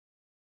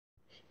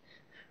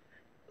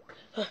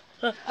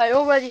I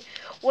already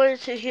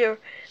went to here,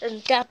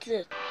 and that's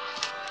it.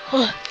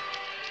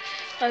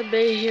 I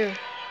made here.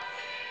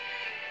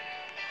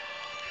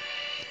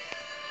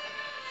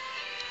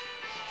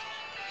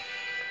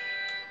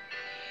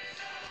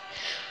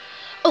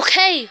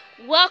 Okay,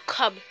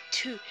 welcome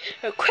to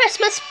a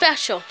Christmas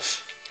special,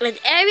 and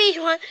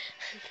everyone,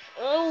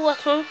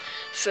 welcome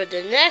for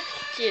the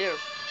next year.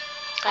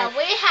 And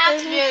we have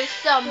to do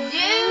some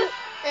new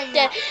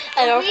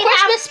and our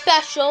Christmas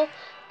special,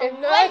 the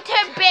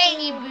winter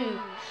Beanie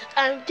boots.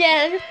 And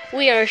then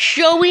we are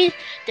showing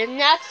the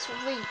next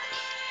week.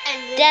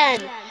 And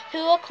then who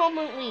will come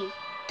with me?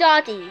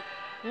 Daddy,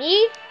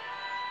 me,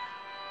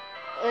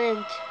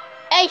 and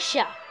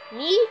Aisha,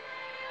 me,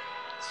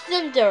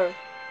 Cinder,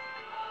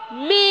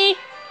 me,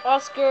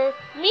 Oscar,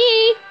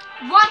 me,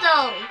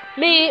 Waddle,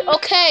 me.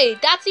 Okay,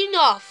 that's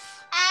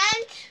enough.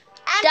 And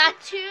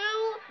that's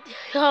two.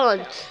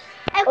 Hold on.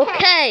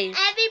 Okay.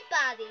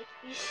 Everybody,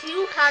 you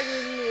see how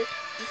you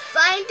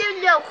find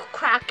the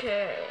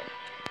nutcracker.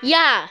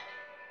 Yeah.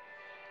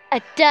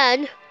 And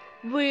then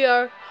we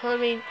are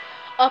coming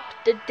up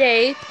the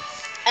day,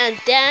 and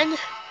then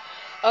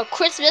our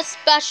Christmas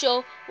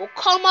special will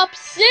come up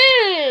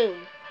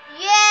soon.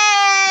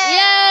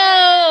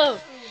 Yeah.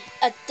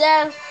 And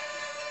then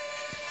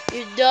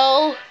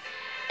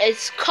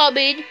it's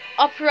coming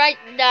up right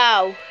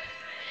now.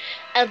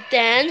 And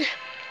then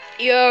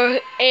you're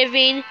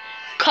even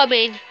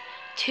coming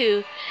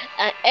to,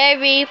 and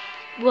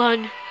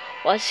everyone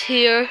was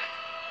here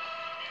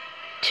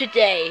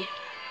today.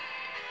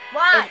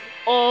 Why?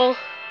 All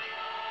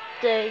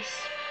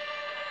days.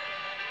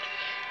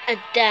 And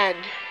then,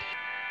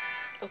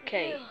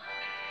 okay.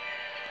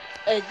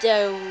 And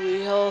then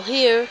we all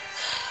here.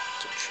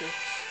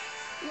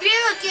 We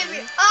will give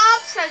you all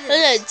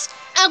presents.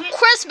 And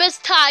Christmas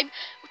time,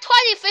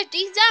 25th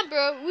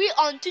December, we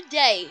on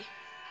today.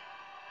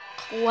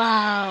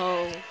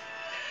 Wow.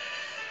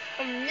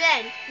 And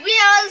then we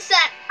all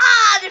said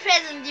all the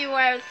presents you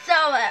were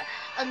so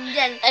and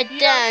then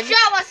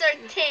show us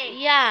our thing.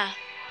 Yeah.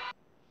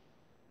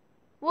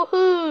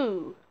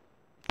 Woohoo!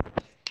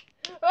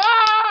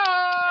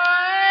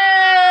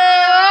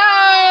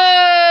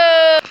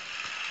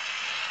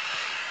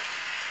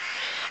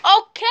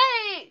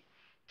 Okay.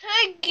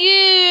 Thank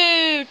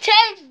you.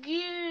 Thank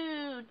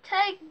you.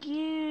 Thank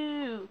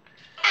you.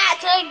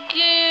 Thank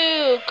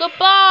you.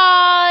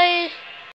 Goodbye.